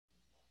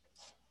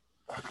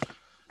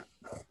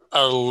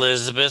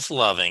Elizabeth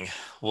Loving,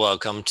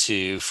 welcome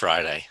to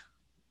Friday.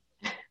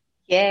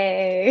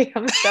 Yay.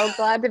 I'm so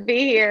glad to be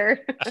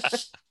here.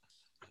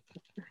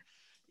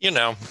 You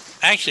know,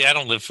 actually, I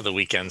don't live for the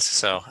weekends,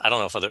 so I don't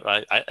know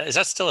if is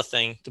that still a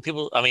thing? Do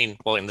people, I mean,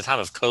 well, in the time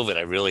of COVID,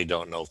 I really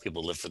don't know if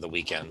people live for the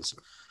weekends,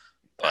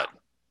 but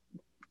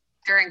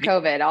During y-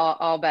 COVID,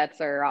 all bets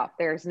are off.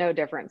 There's no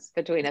difference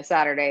between a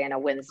Saturday and a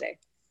Wednesday.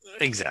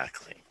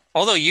 exactly.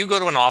 Although you go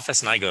to an office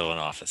and I go to an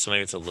office, so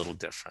maybe it's a little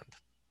different.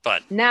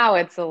 But Now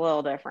it's a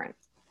little different.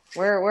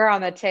 We're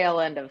on the tail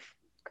end of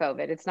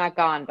COVID. It's not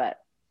gone, but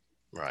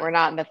right. we're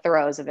not in the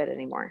throes of it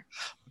anymore.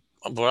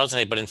 But I'll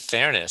tell you, but in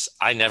fairness,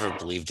 I never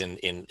believed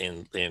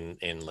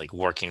in like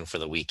working for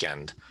the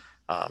weekend.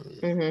 Um,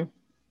 Hmm.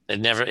 it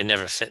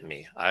never fit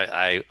me.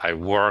 I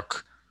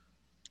work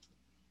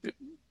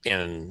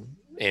in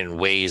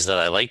ways that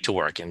I like to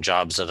work, in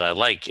jobs that I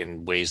like,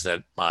 in ways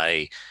that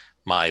my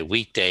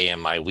weekday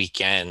and my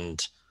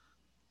weekend,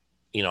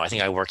 I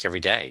think I work every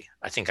day.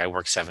 I think I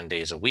work 7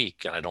 days a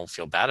week and I don't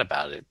feel bad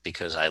about it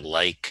because I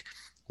like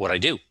what I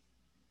do.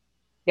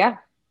 Yeah,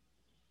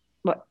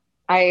 but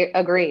I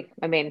agree.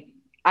 I mean,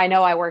 I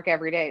know I work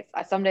every day.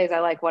 Some days I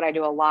like what I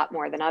do a lot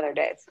more than other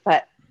days,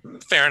 but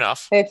Fair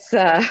enough. it's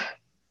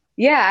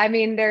yeah, I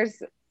mean,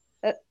 there's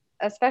uh,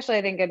 especially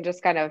I think in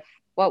just kind of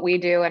what we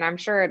do, and I'm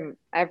sure in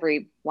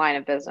every line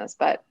of business,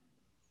 but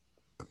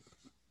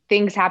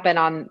things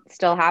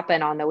still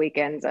happen on the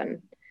weekends.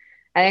 And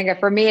I think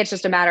for me, it's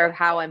just a matter of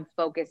how I'm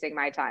focusing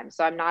my time.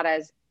 So I'm not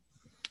as,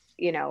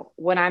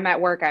 when I'm at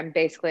work, I'm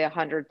basically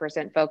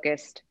 100%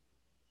 focused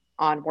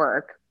on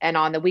work. And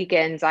on the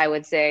weekends, I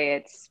would say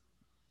it's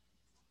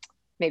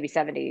maybe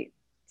 70%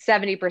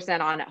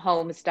 on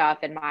home stuff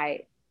and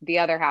the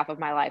other half of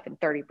my life and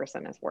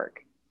 30% is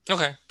work.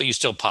 Okay, but you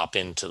still pop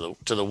into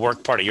the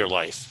work part of your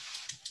life.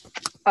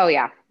 Oh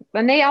yeah.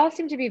 And they all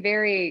seem to be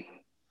very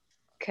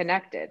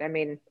connected. I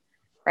mean,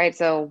 right?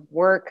 So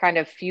work kind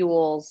of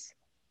fuels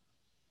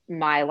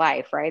my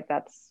life, right?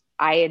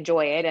 I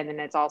enjoy it. And then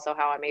it's also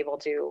how I'm able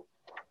to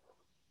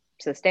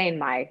sustain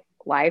my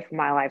life,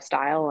 my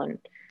lifestyle, and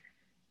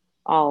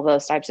all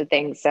those types of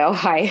things. So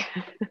I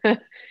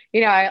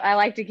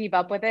like to keep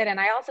up with it. And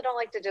I also don't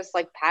like to just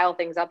like pile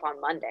things up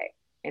on Monday.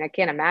 I mean, I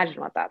can't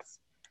imagine what that's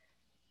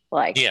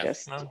like. Yeah,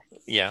 Just, well,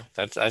 yeah,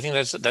 I think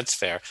that's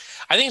fair.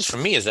 I think it's for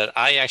me is that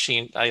I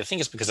think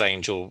it's because I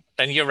enjoy,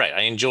 and you're right,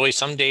 I enjoy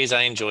some days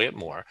I enjoy it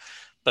more,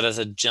 but as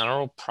a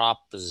general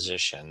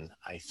proposition,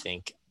 I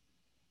think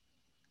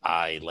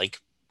I like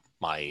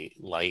my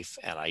life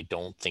and I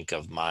think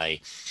of my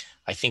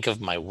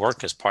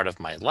work as part of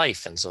my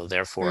life. And so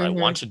therefore hmm,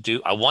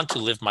 I want to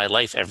live my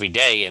life every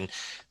day. And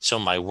so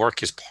my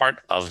work is part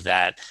of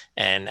that.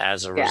 And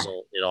as a yeah,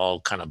 result, it all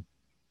kind of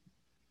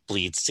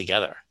bleeds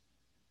together.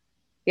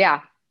 yeah.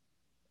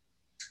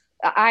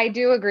 I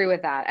do agree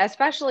with that,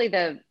 especially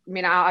I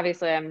mean,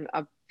 obviously I'm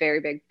a very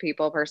big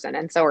people person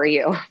and so are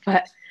you,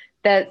 but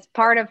that's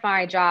part of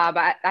my job.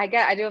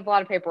 I do have a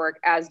lot of paperwork,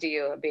 as do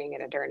you, being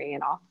an attorney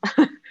and all.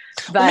 Well,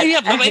 But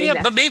I mean,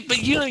 but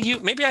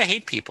maybe I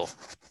hate people.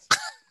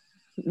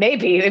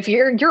 maybe if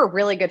you're a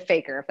really good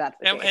faker, if that's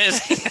the Um,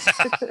 case.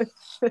 it's-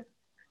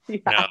 No,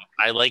 Yeah.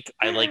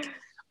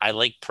 I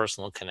like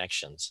personal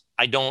connections.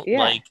 I don't Yeah.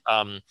 like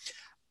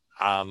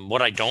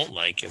what I don't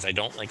like is I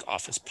don't like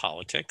office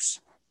politics.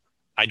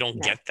 I don't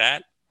No. get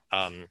that.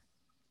 Um,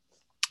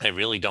 I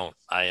really don't.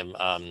 I am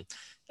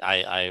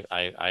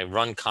I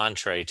run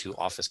contrary to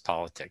office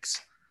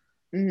politics.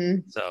 Hmm.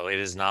 So it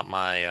is not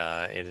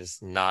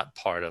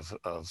part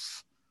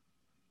of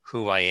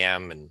who I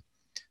am. And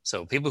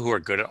so people who are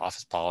good at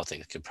office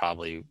politics could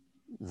probably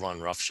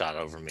run roughshod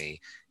over me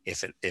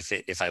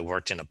if I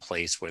worked in a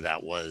place where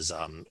that was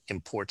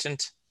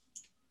important.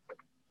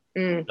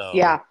 Mm, So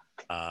yeah.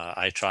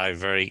 I try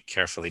very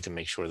carefully to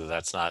make sure that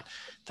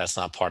that's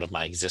not part of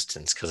my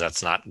existence because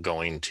that's not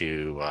going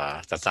to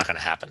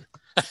happen.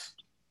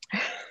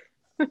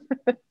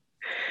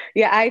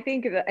 Yeah, I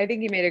think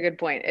you made a good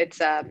point. It's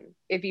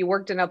if you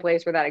worked in a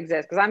place where that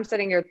exists, because I'm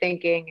sitting here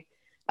thinking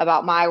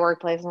about my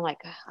workplace, and I'm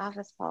like,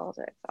 office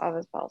politics,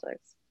 office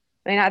politics.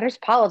 I mean, there's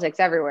politics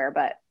everywhere,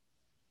 but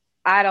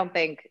I don't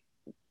think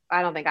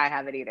I don't think I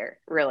have it either,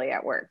 really,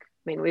 at work.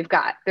 I mean,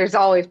 there's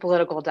always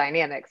political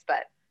dynamics,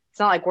 but it's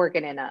not like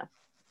working in a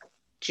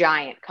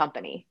giant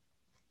company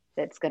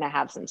that's going to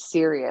have some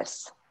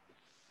serious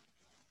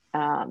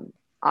um,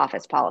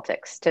 office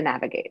politics to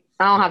navigate.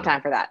 I don't have Mhm.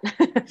 time for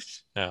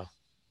that. Yeah.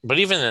 But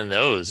even in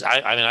those,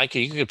 I mean,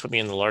 you could put me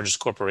in the largest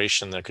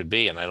corporation there could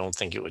be, and I don't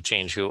think it would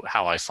change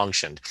how I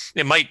functioned.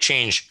 It might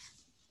change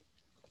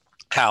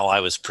how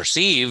I was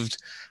perceived,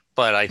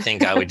 but I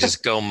think I would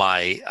just go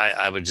my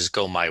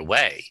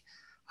way.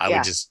 I would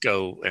Yeah. just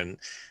go and,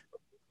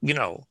 you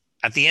know,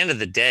 at the end of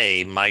the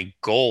day, my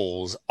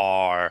goals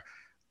are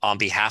on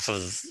behalf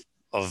of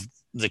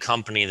the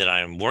company that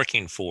I'm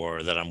working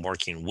for, that I'm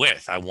working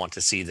with. I want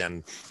to see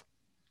them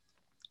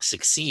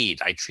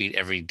succeed. I treat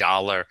every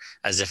dollar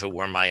as if it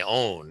were my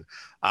own.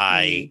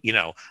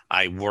 Mm,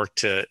 I work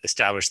to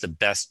establish the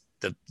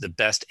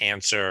best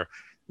answer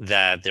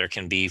that there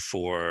can be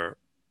for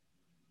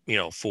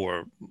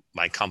for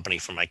my company,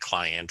 for my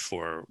client,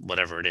 for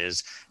whatever it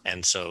is.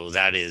 And so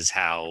that is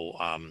how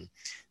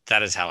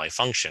I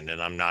function.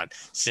 And I'm not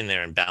sitting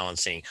there and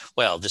balancing,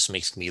 well, this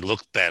makes me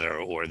look better,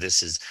 or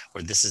this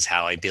is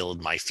how I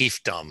build my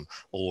fiefdom,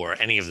 or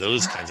any of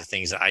those kinds of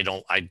things that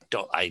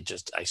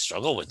I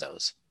struggle with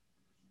those.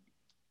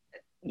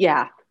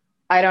 Yeah.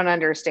 I don't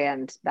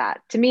understand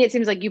that. To me, it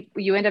seems like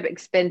you end up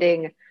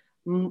expending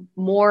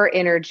more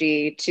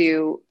energy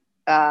to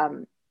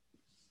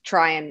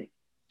try and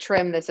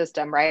trim the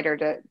system, right?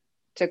 Or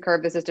to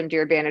curve the system to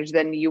your advantage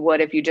than you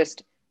would if you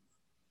just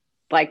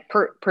like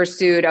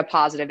pursued a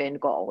positive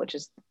end goal, which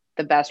is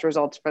the best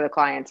results for the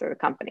clients or the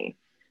company.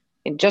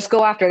 And just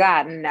go after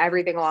that, and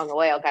everything along the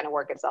way will kind of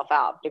work itself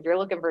out. But if you're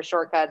looking for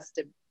shortcuts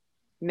to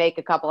make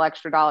a couple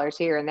extra dollars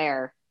here and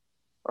there,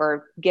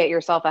 or get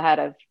yourself ahead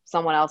of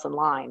someone else in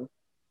line,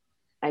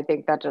 I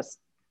think that just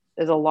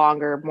is a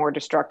longer, more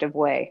destructive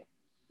way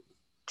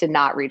to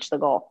not reach the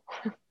goal.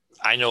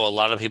 I know a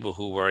lot of people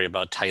who worry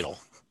about title,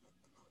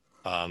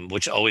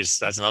 which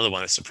that's another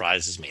one that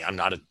surprises me. I'm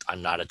not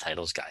a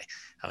titles guy.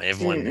 I mean,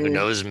 everyone who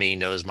knows me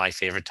knows my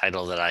favorite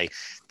title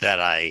that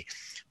I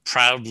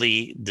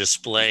proudly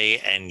display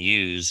and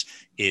use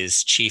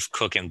is chief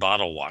cook and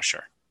bottle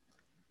washer.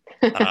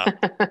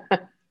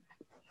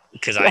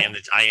 Because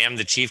I am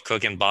the chief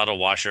cook and bottle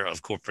washer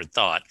of corporate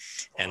thought,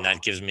 and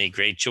that gives me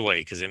great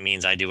joy because it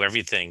means I do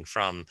everything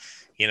from,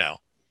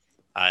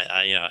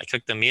 I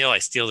cook the meal, I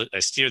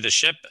steer the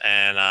ship,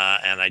 and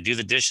I do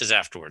the dishes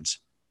afterwards.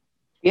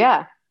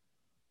 Yeah,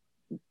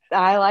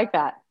 I like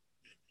that.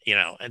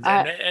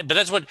 But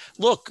that's what.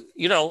 Look,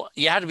 you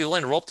have to be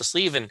willing to roll up the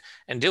sleeve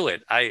and do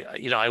it.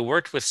 I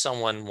worked with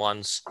someone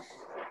once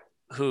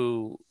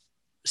who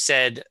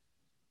said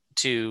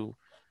to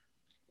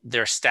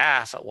their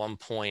staff at one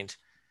point,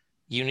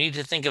 you need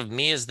to think of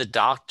me as the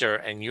doctor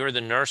and you're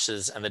the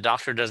nurses, and the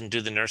doctor doesn't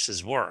do the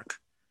nurse's work.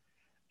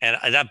 And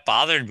that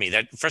bothered me.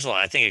 That, first of all,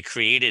 I think it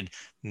created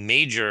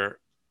major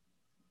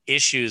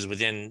issues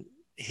within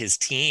his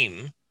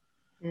team.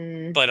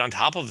 But on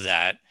top of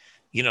that,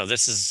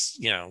 this is,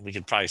 we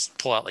could probably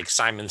pull out like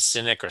Simon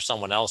Sinek or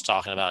someone else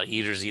talking about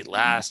eaters eat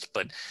last.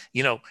 But,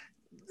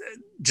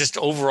 just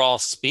overall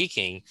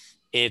speaking,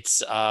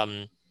 it's,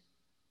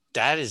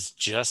 that is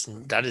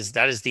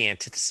the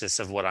antithesis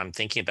of what I'm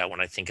thinking about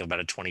when I think about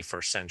a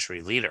 21st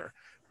century leader,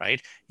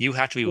 right? You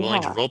have to be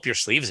willing to roll up your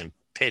sleeves and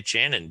pitch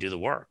in and do the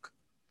work.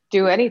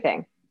 Do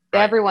anything.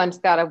 Right. Everyone's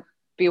got to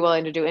be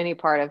willing to do any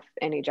part of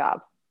any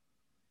job.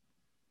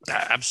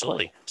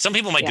 Absolutely. Some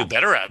people might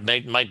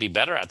might be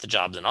better at the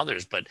job than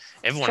others, but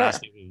everyone has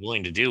to be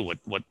willing to do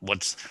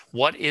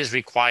what is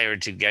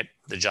required to get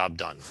the job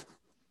done.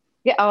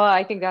 Yeah. Well,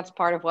 I think that's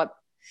part of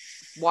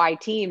why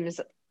teams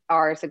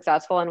are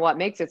successful, and what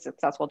makes a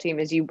successful team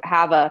is you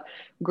have a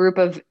group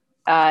of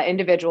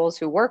individuals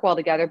who work well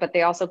together, but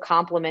they also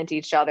complement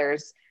each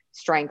other's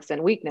strengths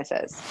and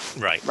weaknesses.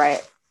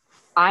 Right.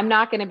 I'm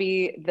not going to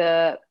be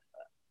the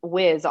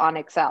whiz on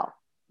Excel.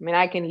 I mean,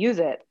 I can use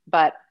it,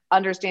 but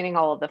understanding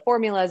all of the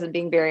formulas and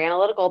being very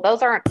analytical,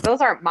 those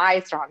aren't my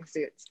strong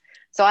suits.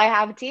 So I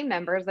have team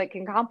members that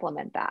can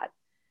complement that,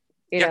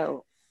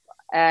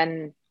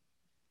 and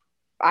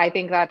I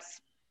think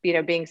that's,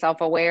 being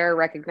self-aware,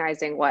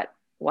 recognizing what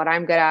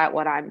I'm good at,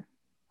 what I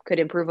could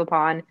improve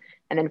upon,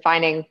 and then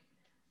finding,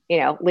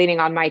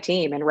 leaning on my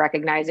team and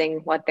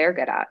recognizing what they're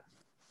good at.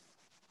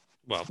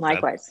 Well,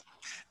 likewise.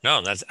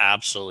 That is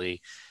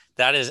absolutely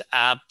the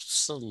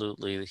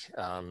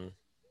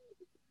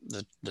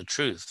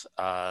truth.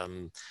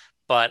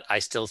 But I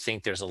still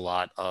think there's a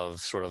lot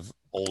of sort of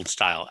old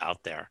style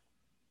out there.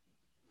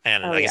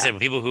 And I said,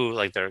 people who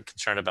they're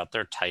concerned about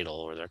their title,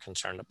 or they're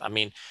concerned. I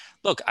mean,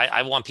 look,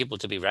 I want people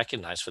to be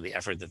recognized for the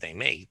effort that they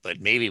make,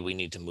 but maybe we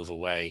need to move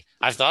away.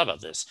 I've thought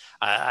about this.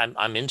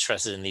 I'm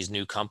interested in these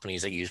new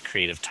companies that use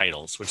creative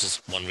titles, which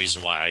is one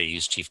reason why I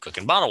use chief cook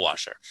and bottle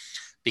washer,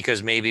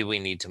 because maybe we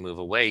need to move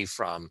away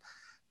from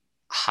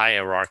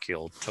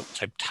hierarchical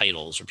type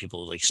titles, or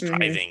people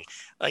striving.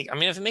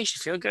 If it makes you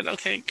feel good,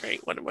 okay,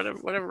 great,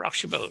 whatever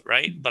rocks your boat,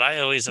 right? But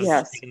I always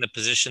have taken the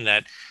position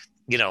that,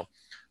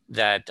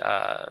 that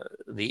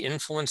the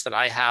influence that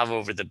I have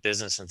over the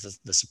business and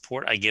the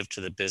support I give to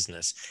the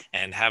business,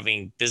 and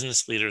having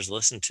business leaders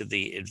listen to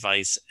the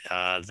advice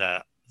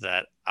that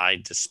I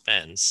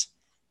dispense,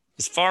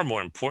 is far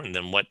more important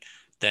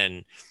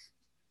than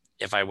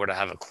if I were to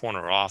have a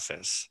corner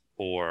office,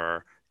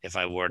 or if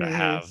I were to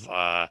have,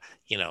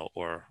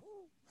 or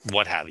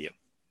what have you.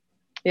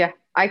 Yeah,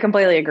 I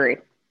completely agree.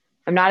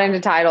 I'm not into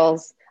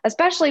titles,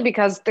 especially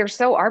because they're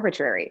so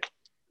arbitrary.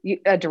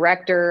 A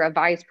director, a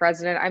vice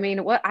president. I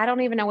mean, I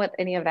don't even know what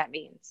any of that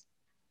means.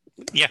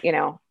 Yeah.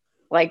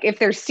 If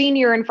they're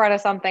senior in front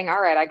of something,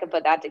 all right, I could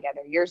put that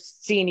together. You're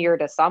senior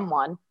to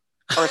someone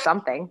or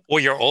something. Or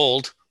you're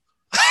old.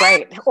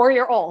 Right. Or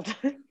you're old.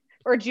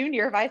 Or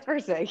junior, vice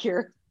versa.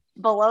 You're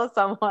below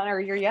someone, or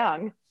you're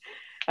young.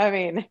 I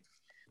mean,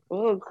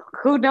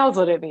 who knows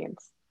what it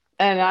means?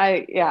 And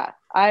I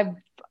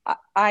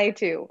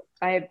too,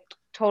 I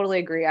totally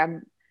agree.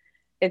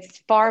 It's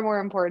far more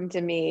important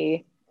to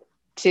me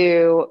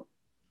to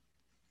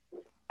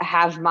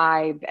have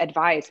my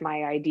advice,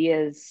 my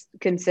ideas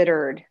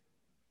considered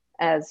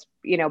as,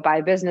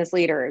 by business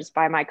leaders,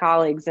 by my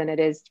colleagues, than it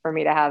is for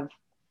me to have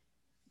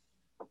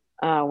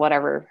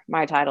whatever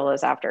my title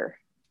is after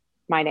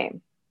my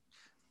name.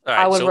 All I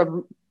right. would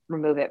So,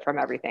 remove it from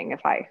everything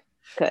if I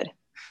could.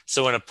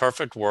 so in a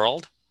perfect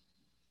world,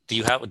 do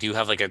you have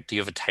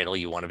a title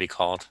you want to be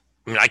called?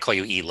 I mean, I call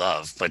you E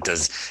Love, but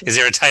is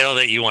there a title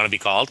that you want to be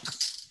called?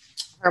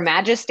 Her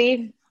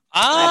Majesty.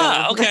 I don't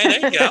Ah, okay, there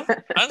you go. know.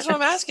 That's what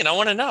I'm asking. I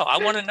want to know. I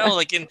want to know,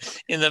 like in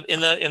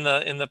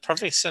the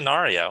perfect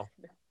scenario,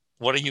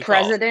 what are you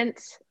called? President,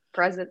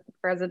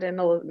 president.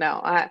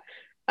 No, I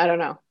don't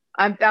know.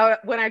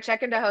 When I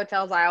check into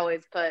hotels, I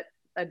always put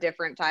a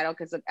different title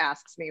because it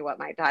asks me what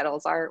my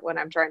titles are when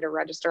I'm trying to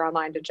register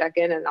online to check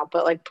in, and I'll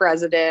put like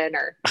president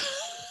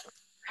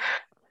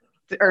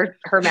or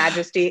Her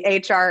Majesty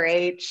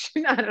HRH.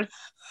 I don't know.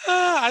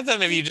 I thought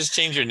maybe you just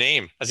change your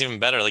name. That's even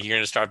better. Like you're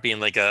gonna start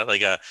being you're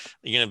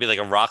gonna be like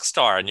a rock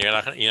star, and you're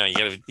not gonna,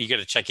 you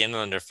gotta check in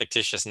under a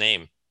fictitious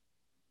name.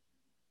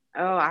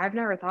 Oh, I've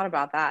never thought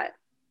about that.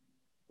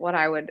 What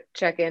I would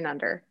check in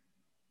under.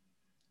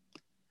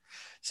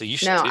 So you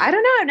should No, do I that.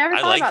 don't know. I've never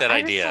I thought like about. that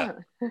I just idea.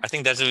 don't. I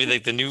think that's gonna be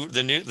like the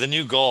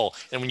new goal.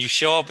 And when you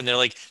show up and they're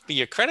like, "But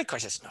your credit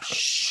card says no,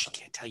 shh,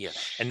 can't tell you,"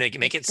 and they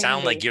make it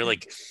sound like Sandy. you're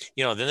like,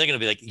 then they're gonna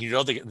be like,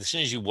 as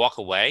soon as you walk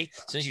away,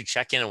 as soon as you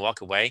check in and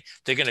walk away,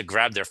 they're gonna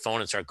grab their phone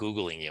and start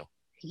Googling you.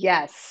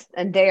 Yes,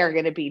 and they are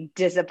going to be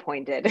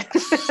disappointed.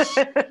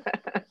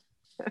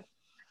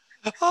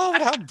 Oh,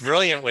 but how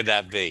brilliant would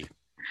that be?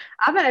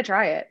 I'm going to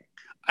try it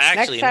next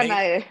Actually, time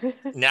I.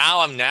 now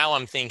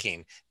I'm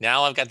thinking.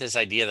 Now I've got this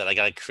idea that I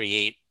got to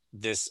create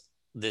this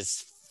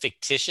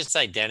fictitious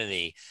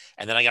identity,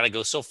 and then I got to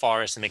go so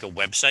far as to make a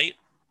website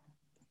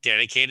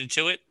dedicated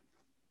to it,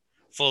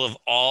 full of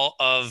all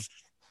of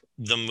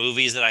the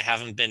movies that I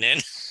haven't been in,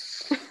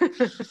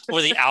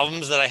 or the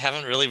albums that I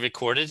haven't really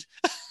recorded.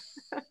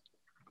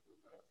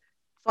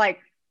 Like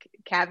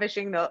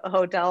catfishing the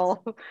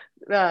hotel,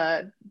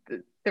 the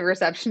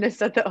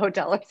receptionist at the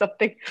hotel or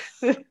something.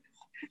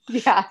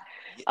 Yeah,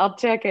 I'll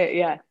check it.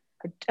 Yeah,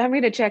 I'm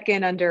gonna check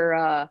in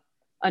under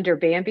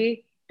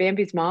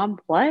Bambi's mom.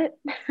 What?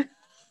 I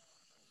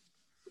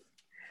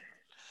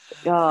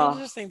Oh,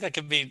 just think that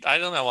could be. I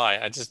don't know why.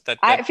 I just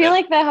I feel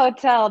like the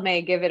hotel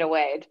may give it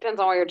away. It depends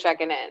on where you're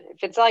checking in.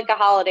 If it's like a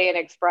Holiday Inn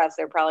Express,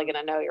 they're probably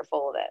gonna know you're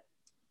full of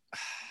it.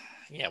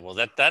 Yeah, well,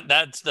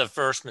 that's the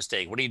first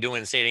mistake. What are you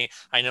doing saying?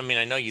 I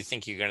know you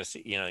think you're gonna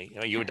see,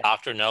 you a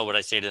doctor? No, what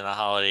I stayed in a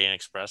Holiday Inn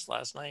Express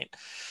last night.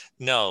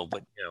 No,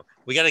 but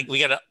we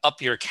gotta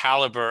up your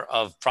caliber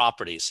of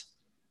properties.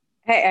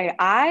 Hey,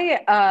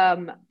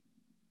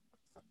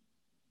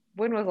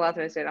 when was the last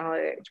time I stayed at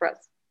Holiday Inn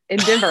Express? In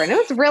Denver, and it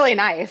was really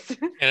nice. And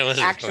it was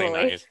really Actually,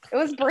 nice. it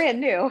was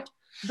brand new.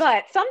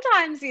 But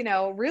sometimes,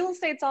 real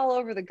estate's all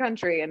over the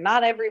country, and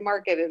not every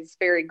market is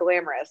very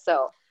glamorous.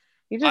 So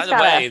you By just the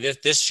way, gotta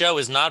this show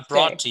is not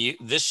brought stay. to you.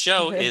 This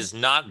show is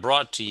not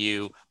brought to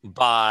you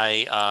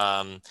by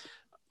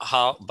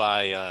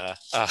Holiday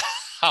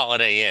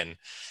Inn.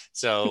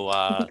 So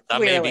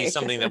that may be Clearly.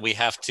 something that we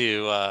have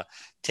to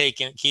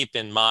take and keep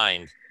in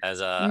mind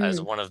as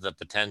Mm. one of the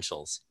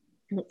potentials.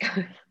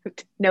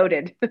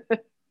 Noted.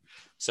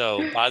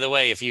 So, by the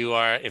way,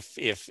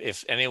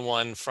 if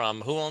anyone from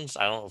who owns,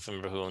 I don't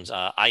remember who owns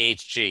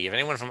IHG. If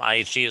anyone from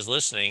IHG is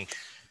listening,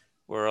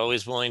 we're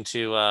always willing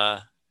to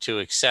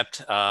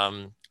accept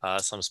some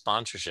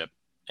sponsorship,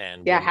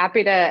 and Yeah,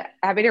 happy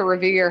to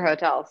review your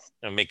hotels.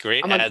 make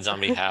great I'm a ads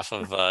on behalf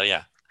of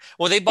yeah.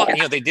 Well, they bought,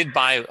 yeah. they did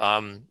buy.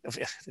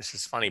 This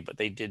is funny, but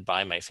they did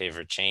buy my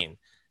favorite chain.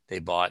 They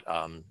bought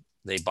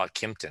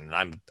Kimpton,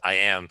 and I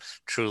am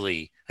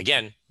truly,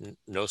 again,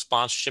 no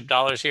sponsorship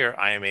dollars here.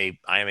 I am a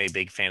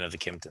big fan of the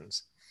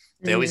Kimptons.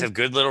 They always Mhm. have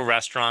good little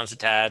restaurants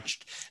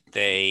attached.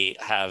 They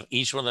have,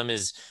 each one of them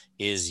is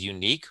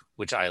unique,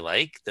 which I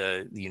like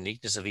the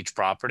uniqueness of each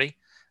property,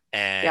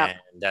 Yep. and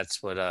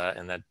that's what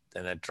and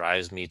that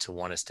drives me to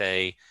want to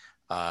stay.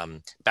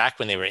 Back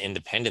when they were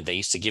independent, they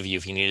used to give you,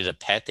 if you needed a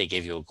pet, they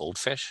gave you a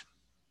goldfish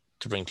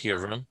to bring to your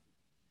room.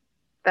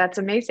 That's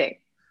amazing.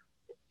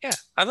 Yeah,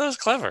 I thought it was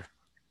clever.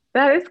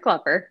 That is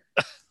clever.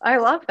 I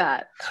love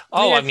that. I mean,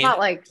 Oh, I it's mean, not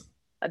like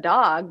a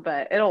dog,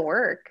 but it'll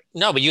work.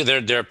 no, but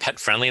they're pet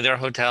friendly. Their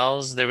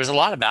hotels. There was a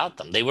lot about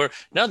them. They were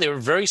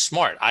very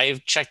smart.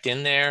 I've checked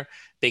in there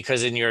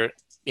because in your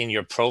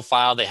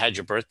profile they had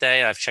your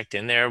birthday. I've checked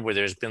in there where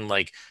there's been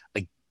like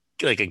a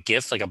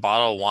gift, like a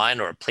bottle of wine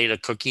or a plate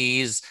of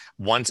cookies,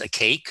 once a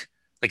cake,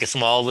 like a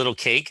small little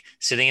cake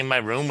sitting in my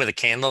room with a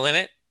candle in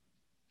it.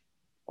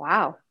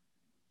 Wow.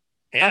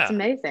 That's Yeah,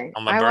 amazing.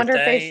 on my I wonder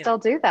if they birthday. still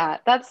do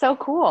that. That's so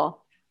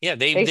cool. Yeah,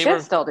 they They they should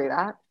were, still do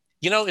that.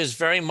 is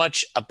very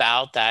much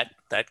about that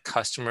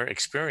customer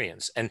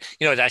experience. And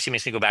it actually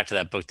makes me go back to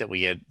that book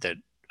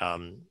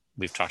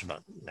we've talked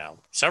about now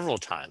several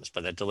times,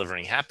 but that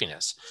delivering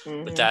happiness. But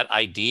Hmm. that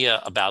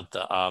idea about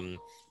the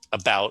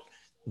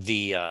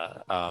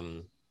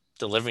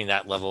delivering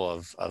that level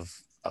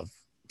of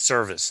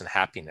service and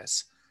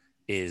happiness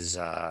is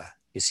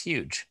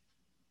huge.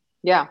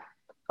 Yeah.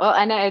 Well,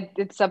 and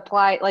it's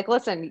supply. Like,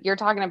 listen, you're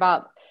talking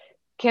about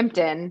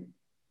Kimpton.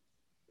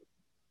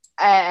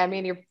 I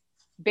mean, you're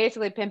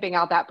basically pimping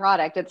out that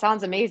product. It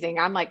sounds amazing.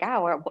 I'm like,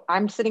 oh,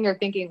 I'm sitting here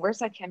thinking, where's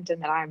that Kimpton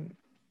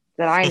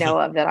that I know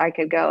of that I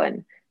could go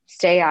and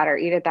stay at or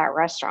eat at that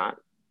restaurant?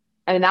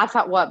 I mean, that's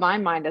not what my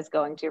mind is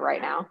going to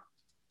right now.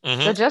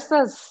 Mm-hmm. So just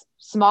those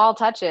small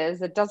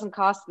touches, it doesn't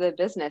cost the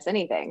business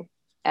anything,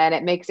 and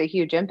it makes a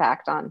huge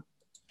impact on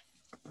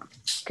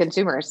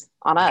consumers,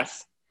 on Yeah.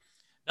 us.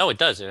 No, it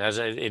does.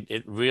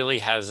 It really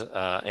has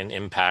an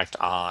impact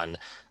on,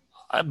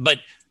 but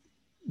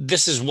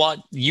this is what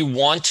you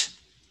want.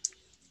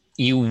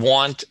 You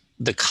want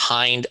the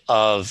kind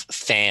of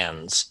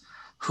fans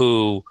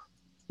who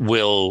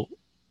will,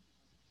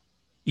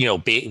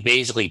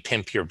 basically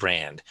pimp your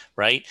brand,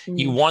 right?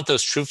 You Mm. want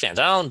those true fans.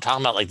 I don't talk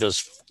about like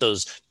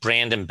those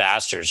brand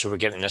ambassadors who are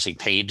getting necessarily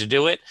paid to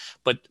do it,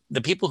 but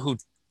the people who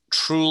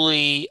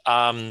truly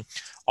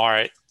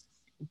are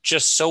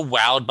just so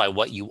wowed by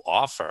what you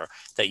offer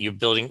that you're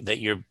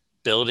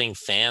building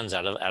fans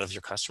out of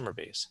your customer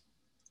base.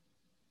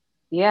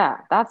 Yeah,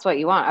 that's what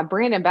you want. A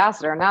brand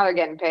ambassador. Now they're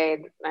getting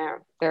paid.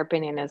 Their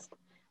opinion is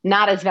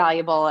not as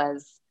valuable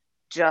as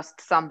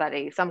just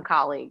somebody, some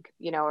colleague,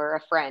 or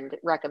a friend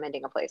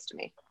recommending a place to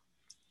me.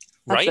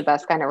 That's the Right?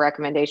 best kind of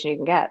recommendation you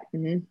can get.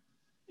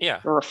 Yeah.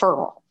 A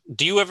referral.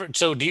 Do you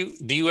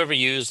ever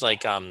use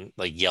like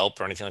Yelp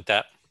or anything like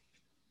that?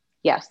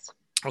 Yes.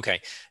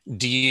 Okay.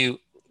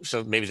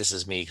 So maybe this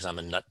is me because I'm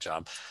a nut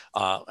job.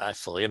 I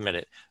fully admit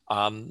it.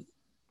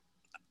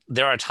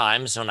 There are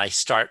times when I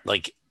start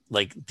like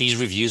these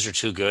reviews are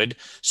too good,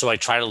 so I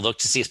try to look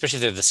to see, especially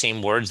if they're the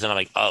same words. Then I'm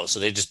like, oh, so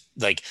they just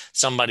like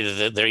somebody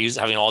that they're using,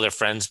 having all their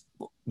friends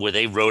where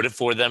they wrote it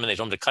for them and they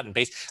told them to cut and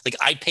paste. Like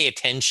I pay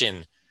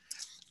attention.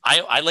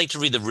 I like to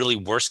read the really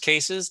worst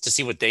cases to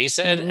see what they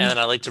said, and Mm-hmm. then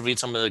I like to read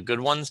some of the good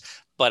ones.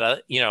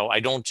 But I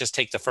don't just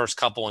take the first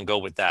couple and go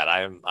with that.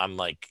 I'm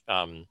like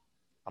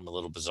I'm a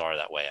little bizarre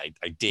that way.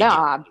 I No, dig into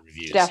I'm the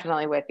reviews.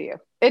 definitely with you.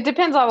 It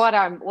depends on what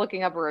I'm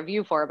looking up a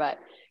review for, but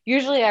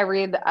usually I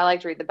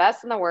like to read the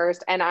best and the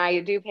worst, and I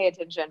do pay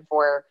attention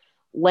for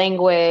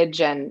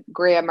language and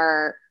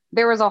grammar.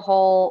 There was a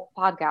whole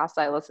podcast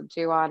I listened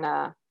to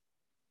on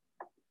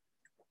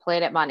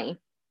Planet Money,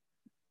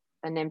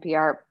 an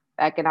NPR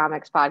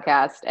economics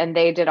podcast, and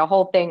they did a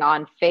whole thing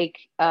on fake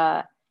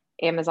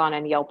Amazon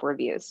and Yelp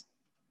reviews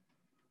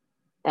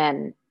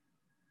and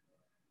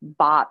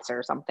bots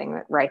or something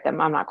that write them.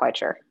 I'm not quite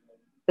sure.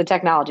 The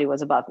technology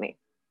was above me.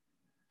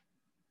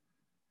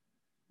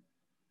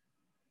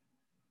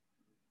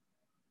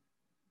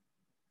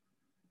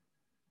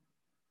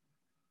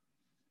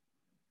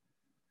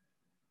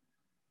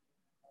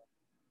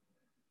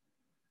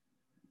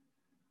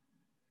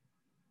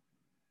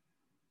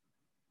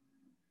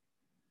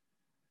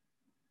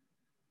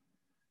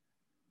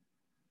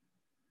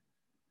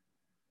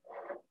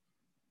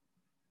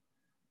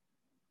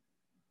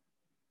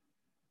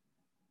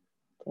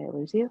 Did I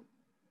lose you?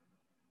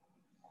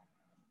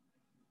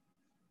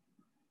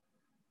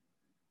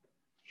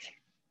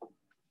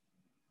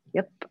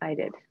 Yep, I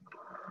did.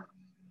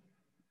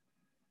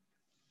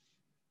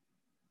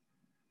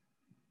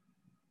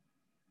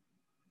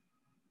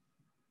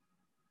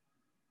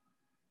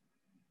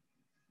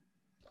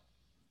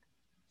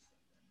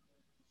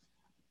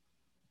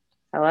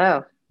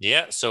 Hello.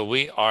 Yeah, so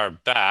we are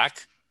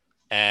back,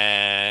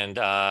 and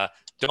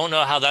don't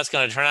know how that's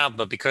going to turn out,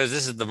 but because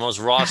this is the most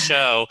raw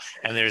show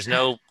and there's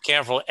no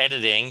careful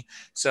editing,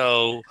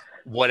 so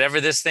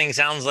whatever this thing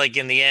sounds like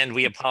in the end,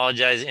 we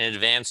apologize in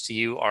advance to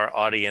you, our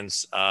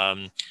audience.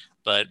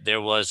 But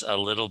there was a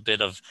little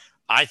bit of,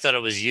 I thought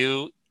it was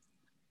you,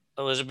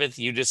 Elizabeth.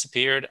 You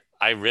disappeared.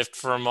 I riffed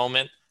for a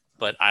moment,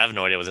 but I have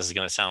no idea what this is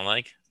going to sound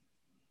like.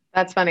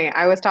 That's funny.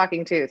 I was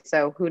talking too,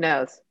 so who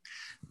knows?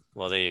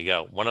 Well, there you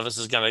go. One of us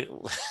is going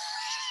to.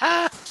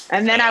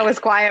 And then I was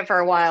quiet for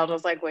a while and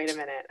was like, wait a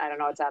minute, I don't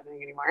know what's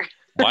happening anymore.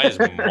 Why is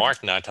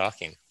Mark not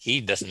talking?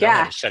 He doesn't know how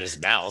Yeah. to shut his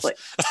mouth. Like,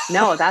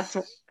 no, that's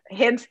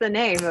hence the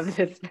name of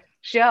this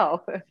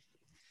show.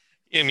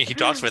 I mean, he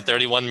talks for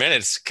 31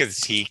 minutes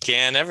because he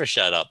can't ever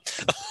shut up.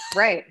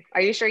 Right.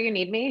 Are you sure you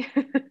need me?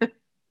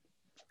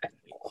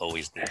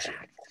 Always needs you.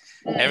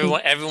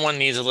 Everyone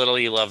needs a little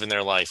love in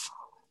their life.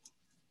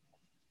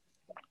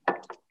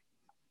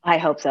 I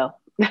hope so.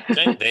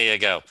 Okay, there you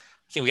go.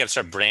 I think we got to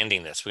start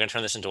branding this. We're going to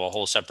turn this into a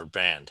whole separate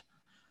brand.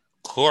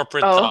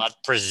 Corporate Thought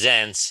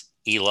presents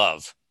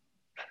E-Love.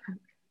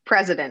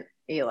 President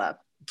E-Love.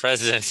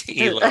 President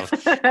E-Love,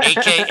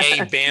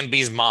 aka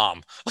Bambi's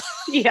mom.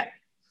 Yeah.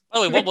 By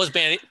the way, what was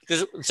Bambi?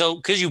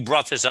 Because you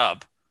brought this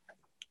up,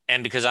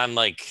 and because I'm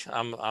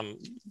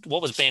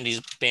what was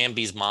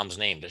Bambi's mom's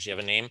name? Does she have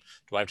a name?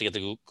 Do I have to get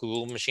the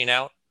Google machine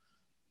out?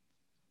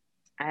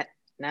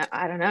 No,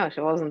 I don't know.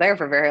 She wasn't there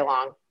for very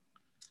long.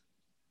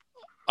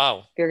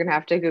 Oh, you're gonna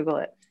have to Google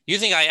it. You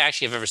think I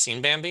actually have ever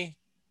seen Bambi?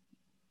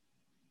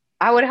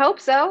 I would hope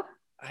so.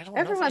 I don't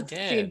Everyone's know if I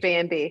did. seen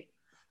Bambi.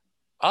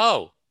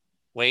 Oh,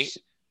 wait.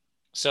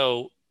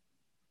 So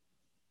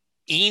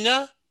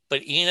Ina,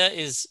 but Ina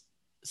is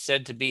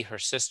said to be her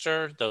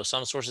sister, though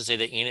some sources say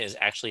that Ina is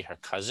actually her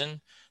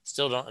cousin.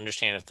 Still don't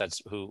understand if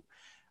that's who.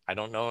 I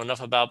don't know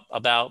enough about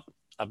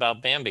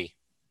Bambi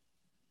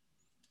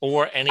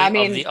or any I of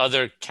the mean,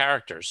 other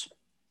characters.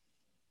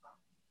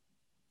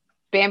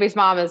 Bambi's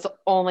mom is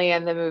only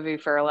in the movie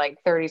for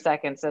like 30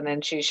 seconds and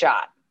then she's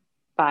shot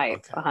by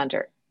Okay. a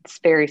hunter. It's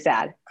very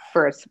sad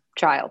for a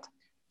child. It's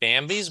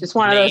Bambi's just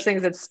one of those mate.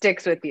 things that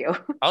sticks with you.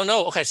 Oh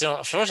no. Okay. So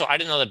first of all, I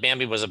didn't know that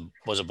Bambi was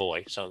a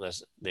boy. So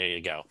there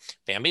you go.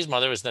 Bambi's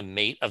mother is the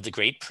mate of the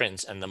great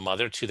prince and the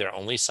mother to their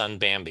only son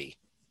Bambi.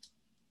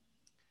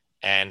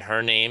 And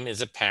her name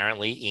is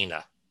apparently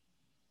Ina.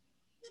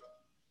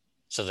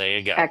 So there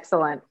you go.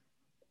 Excellent.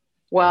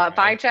 Well, if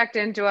I Okay. checked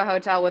into a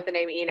hotel with the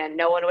name Ina,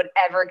 no one would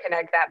ever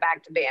connect that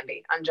back to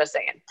Bambi. I'm just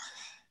saying.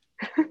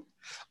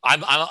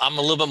 I'm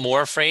a little bit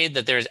more afraid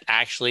that there's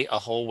actually a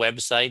whole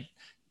website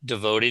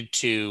devoted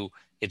to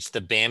it's the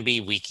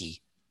Bambi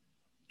Wiki,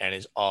 and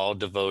it's all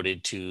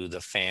devoted to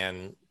the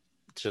fans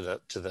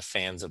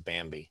of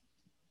Bambi.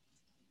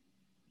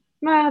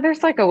 Well,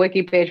 there's like a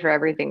wiki page for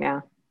everything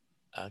now.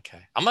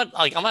 Okay. I'm not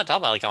talking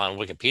about like I'm on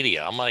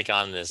Wikipedia. I'm like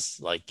on this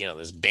like,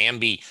 this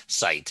Bambi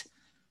site.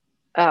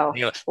 Oh,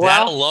 That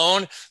well,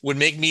 alone would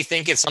make me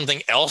think it's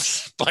something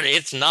else, but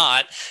it's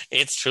not.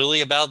 It's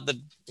truly about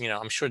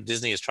I'm sure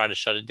Disney has tried to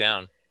shut it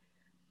down,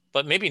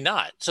 but maybe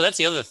not. So that's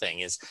the other thing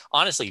is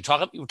honestly,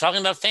 you're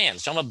talking about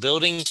fans, talking about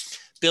building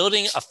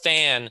a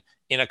fan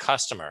in a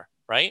customer,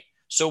 right?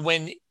 So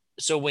when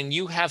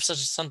you have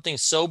something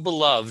so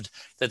beloved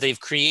that they've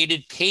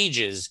created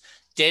pages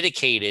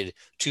dedicated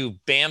to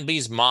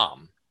Bambi's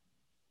mom,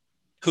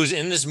 who's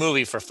in this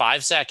movie for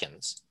 5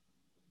 seconds,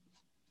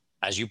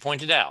 as you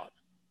pointed out,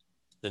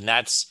 then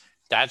that's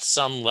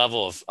some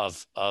level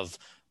of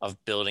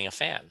building a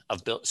fan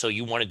so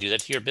you want to do that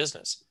to your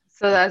business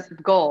so that's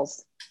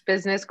goals.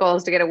 Business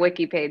goals to get a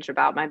wiki page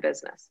about my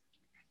business.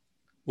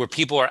 where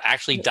people are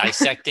actually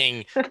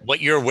dissecting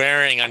what you're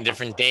wearing on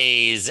different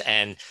days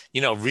and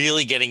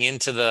really getting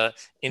into the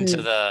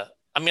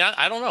I mean,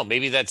 I don't know,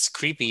 maybe that's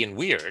creepy and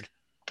weird.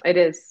 It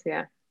is,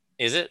 yeah.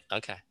 Is it?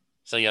 Okay.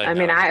 So yeah, I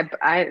mean, no.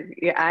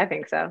 yeah, I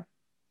think so.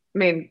 I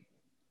mean,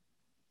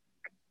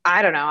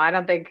 I don't know. I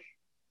don't think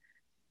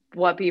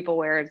what people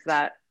wear is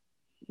that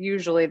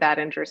usually that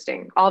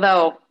interesting.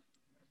 Although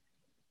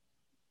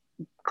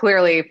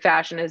clearly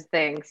fashion is a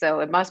thing, so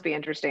it must be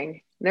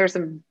interesting. There's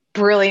some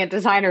brilliant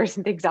designers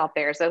and things out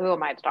there. So who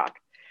am I to talk?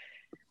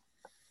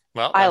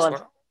 Well, I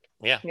love,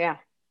 yeah, yeah,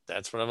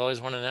 that's what I've always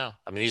wanted to know.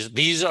 I mean,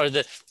 these are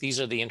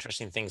the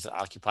interesting things that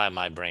occupy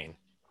my brain.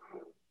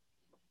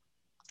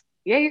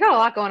 yeah. You got a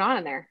lot going on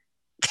in there.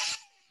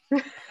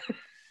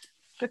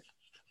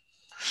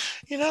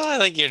 I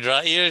think you're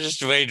dry.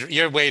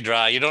 You're way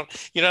dry. You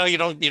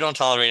don't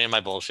tolerate any of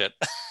my bullshit.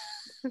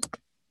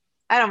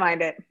 I don't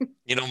mind it.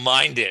 You don't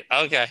mind it.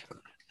 Okay.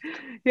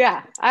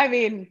 Yeah, I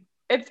mean,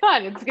 it's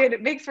fun. It's good.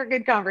 It makes for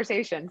good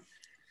conversation.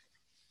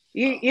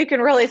 You can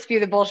really spew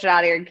the bullshit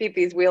out here and keep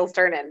these wheels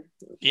turning.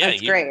 Yeah,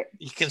 That's great.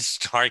 you can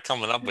start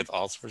coming up with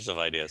all sorts of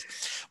ideas,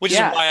 which is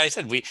Yeah. why I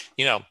said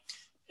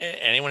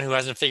anyone who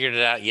hasn't figured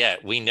it out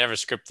yet, we never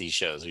script these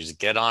shows. We just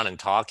get on and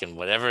talk, and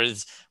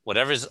whatever's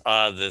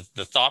the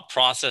thought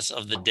process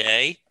of the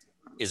day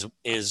is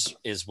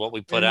what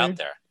we put out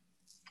there.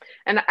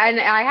 And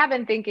I have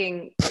been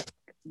thinking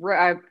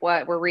what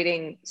we're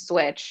reading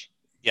Switch.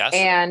 Yes.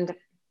 And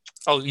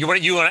you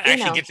want to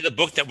actually get to the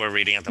book that we're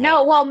reading at the moment?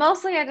 No, well,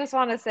 mostly I just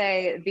want to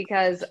say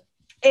because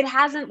it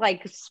hasn't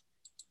like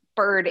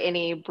spurred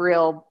any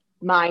real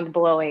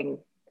mind-blowing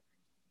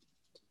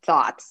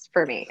thoughts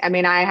for me. I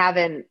mean, I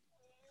haven't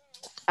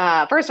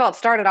first of all, it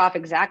started off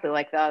exactly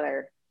like the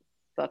other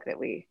book that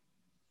we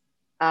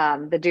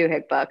the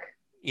Duhigg book.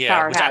 Yeah,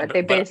 Power of Habit.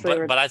 They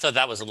basically but I thought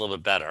that was a little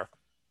bit better,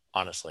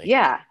 honestly.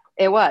 Yeah,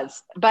 it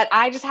was. But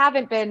I just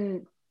haven't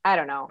been, I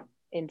don't know,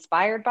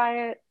 inspired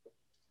by it.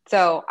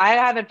 So I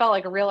haven't felt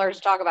like a real urge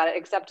to talk about it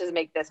except to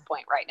make this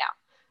point right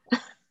now.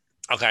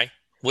 Okay.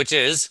 Which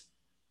is?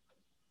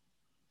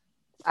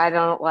 I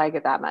don't like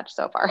it that much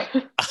so far.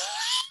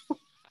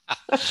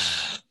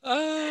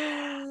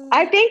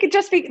 I think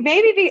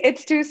maybe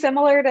it's too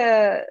similar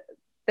to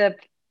the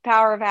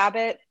Power of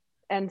Habit.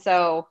 And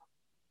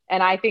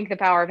I think the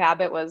Power of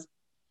Habit was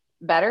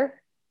better.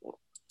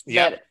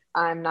 Yeah. But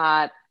I'm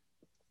not.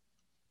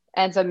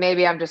 And so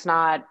maybe I'm just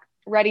not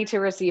ready to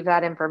receive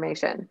that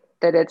information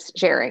that it's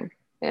sharing.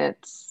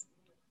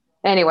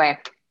 Anyway.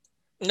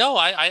 No,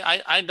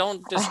 I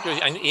don't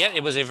disagree. And yeah,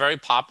 it was a very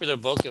popular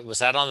book. It was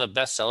that on the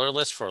bestseller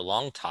list for a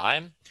long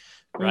time,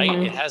 right?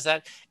 Mm-hmm. It has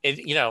that.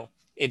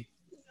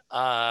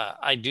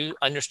 I do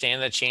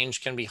understand that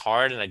change can be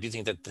hard, and I do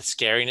think that the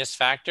scariness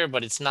factor,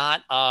 but it's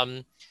not.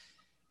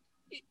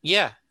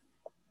 Yeah,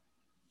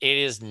 it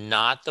is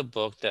not the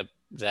book that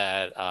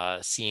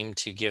seemed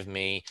to give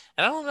me.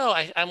 And I don't know.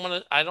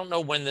 I don't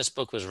know when this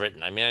book was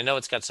written. I mean, I know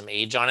it's got some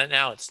age on it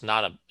now. It's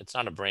not a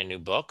brand new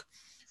book.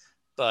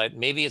 But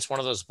maybe it's one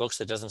of those books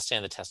that doesn't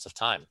stand the test of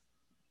time.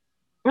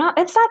 No,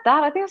 it's not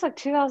that. I think it's like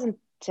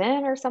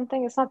 2010 or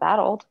something. It's not that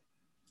old.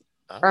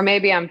 Or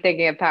maybe I'm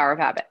thinking of Power of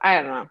Habit. I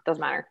don't know.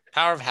 Doesn't matter.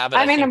 Power of Habit,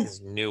 I I mean, think,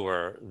 is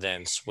newer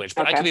than Switch,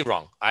 but I could okay. be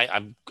wrong.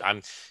 I'm,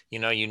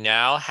 you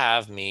now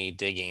have me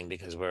digging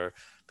because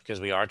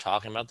we are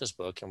talking about this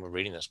book and we're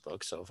reading this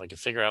book. So if I could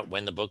figure out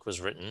when the book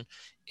was written,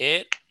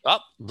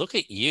 look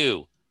at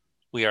you.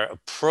 We are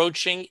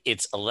approaching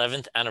its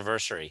 11th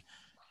anniversary,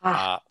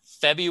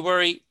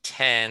 February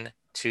 10,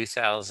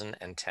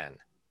 2010.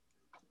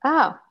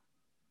 Oh,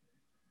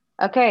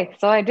 okay.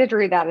 So I did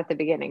read that at the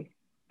beginning.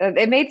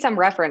 It made some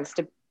reference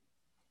to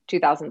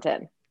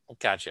 2010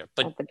 Gotcha. at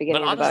But the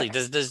beginning of the honestly,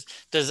 book.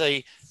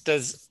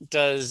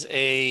 does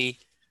a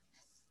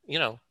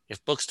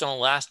if books don't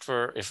last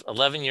if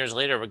 11 years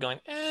later we're going,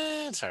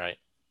 it's all right,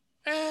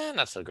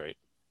 not so great.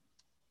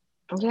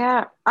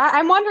 Yeah,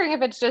 I'm wondering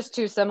if it's just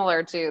too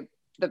similar to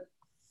the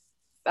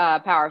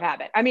Power of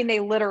Habit. I mean,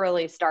 they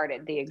literally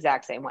started the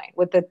exact same way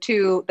with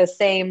the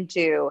same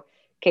two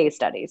case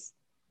studies.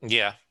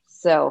 Yeah.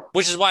 So,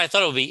 Which is why I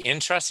thought it would be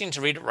interesting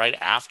to read it right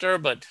after,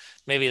 but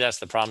maybe that's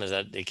the problem, is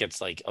that it gets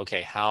like,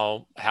 okay,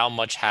 how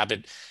much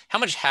habit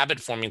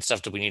forming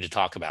stuff do we need to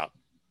talk about?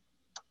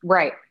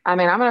 right. I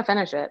mean, I'm going to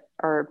finish it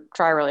or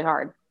try really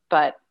hard,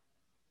 but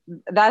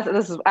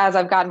this is as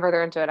I've gotten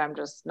further into it, I'm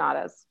just not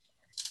as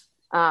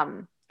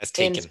As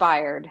taken.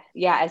 inspired.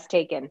 Yeah, as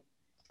taken.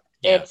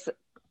 Yeah. It's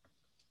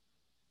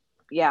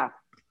yeah.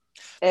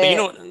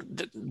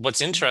 But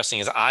what's interesting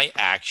is I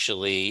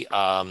actually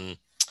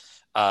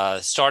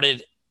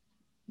started.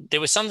 There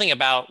was something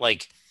about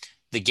like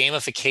the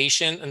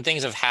gamification and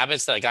things of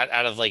habits that I got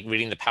out of like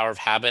reading The Power of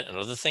Habit and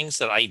other things,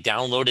 that I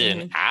downloaded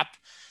an app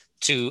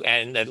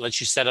and that lets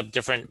you set up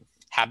different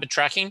habit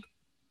tracking.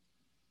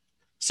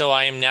 So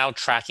I am now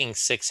tracking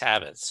 6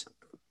 habits,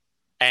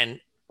 and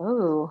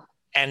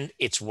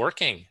it's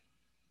working.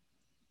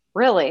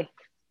 Really?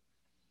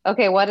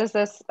 Okay, what is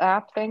this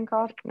app thing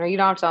called? No, you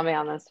don't have to tell me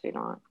on this if you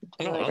don't.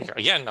 No,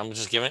 again, I'm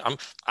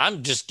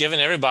just giving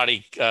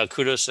everybody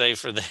kudos today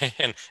for the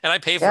and I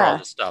pay for all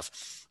this stuff.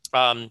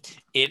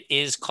 It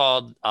is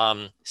called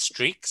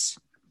Streaks.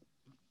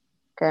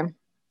 Okay.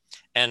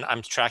 And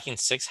I'm tracking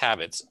 6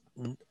 habits.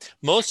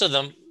 Most of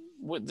them,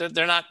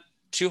 they're not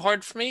too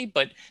hard for me,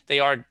 but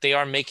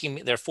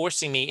they're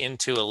forcing me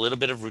into a little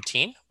bit of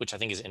routine, which I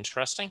think is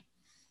interesting.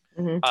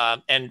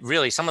 And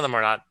really, some of them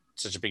are not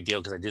such a big deal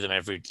because I do them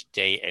every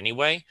day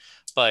anyway.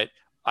 But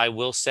I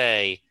will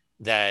say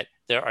that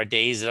there are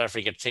days that I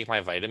forget to take my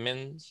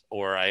vitamins,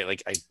 or I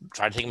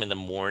try to take them in the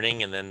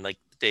morning, and then like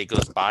the day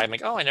goes by, I'm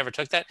like, oh, I never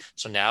took that.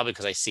 So now,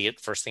 because I see it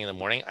first thing in the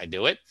morning, I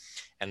do it.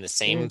 And the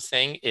same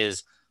thing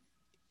is,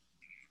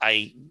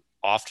 I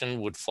often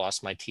would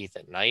floss my teeth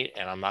at night,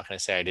 and I'm not going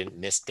to say I didn't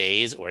miss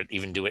days or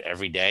even do it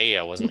every day.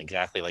 I wasn't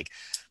exactly like,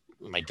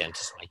 my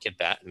dentist might get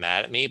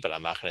mad at me, but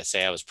I'm not going to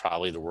say I was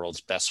probably the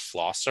world's best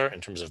flosser in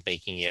terms of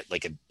making it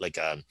like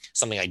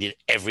something I did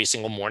every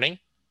single morning.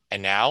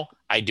 And now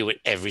I do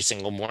it every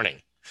single morning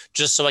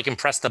just so I can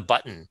press the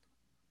button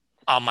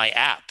on my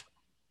app.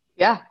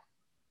 Yeah.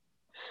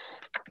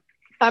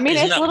 I mean,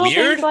 it's little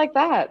weird? things like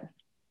that.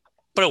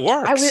 But it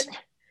works.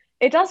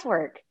 It does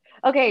work.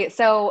 Okay,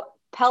 so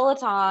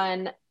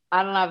Peloton,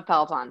 I don't have a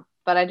Peloton,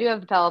 but I do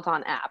have the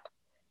Peloton app.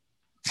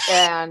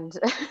 And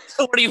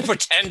so what do you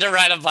pretend to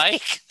ride a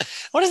bike?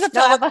 What does the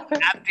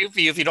Peloton app do for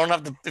you if you don't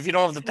have the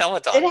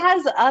Peloton? It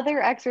has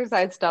other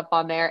exercise stuff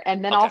on there,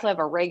 and then also have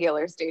a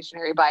regular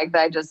stationary bike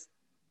that I just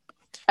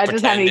have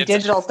any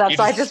digital stuff.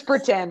 So I just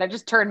pretend. I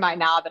just turn my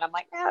knob, and I'm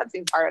like, that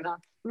seems hard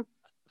enough.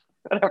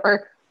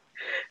 Whatever.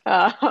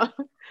 And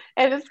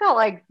it's got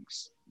like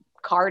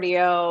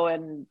cardio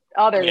and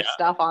other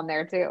stuff on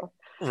there too.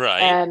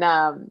 Right.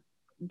 And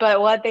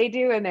but what they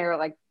do in there,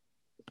 like,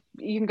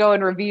 you can go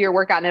and review your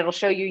workout, and it'll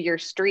show you your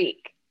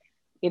streak,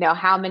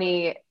 how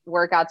many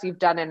workouts you've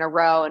done in a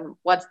row, and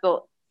what's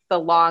the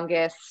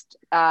longest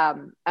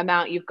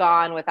amount you've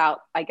gone without,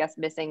 I guess,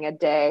 missing a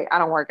day. I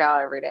don't work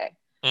out every day,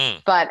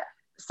 but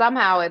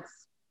somehow it's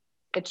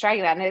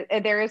tracking that.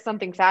 And there is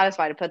something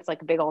satisfying. It puts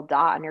like a big old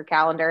dot on your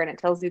calendar, and it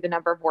tells you the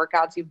number of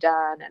workouts you've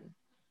done. And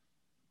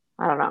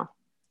I don't know.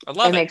 I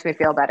love it. It makes me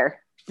feel better.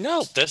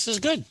 No, this is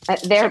good.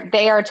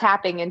 They are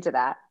tapping into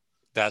that.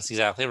 That's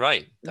exactly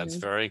right. That's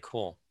very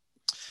cool.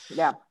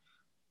 Yeah.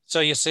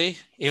 So you see,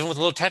 even with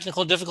little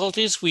technical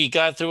difficulties, we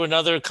got through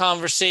another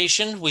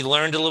conversation. We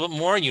learned a little bit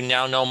more. You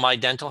now know my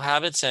dental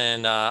habits,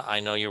 and I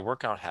know your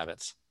workout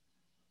habits.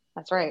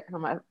 That's right.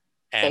 I'm a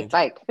fake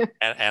bike.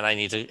 and I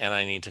need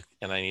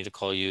to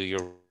call you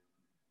your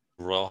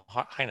Royal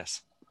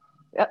Highness.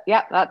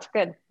 Yeah, that's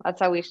good.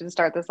 That's how we should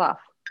start this off.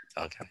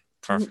 Okay,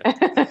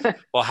 perfect.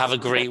 Well, have a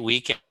great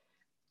weekend.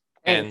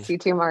 Thanks, you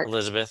too, Mark.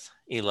 Elizabeth,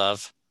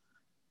 love.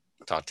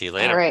 Talk to you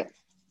later. All right.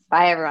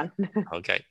 Bye, everyone. Okay.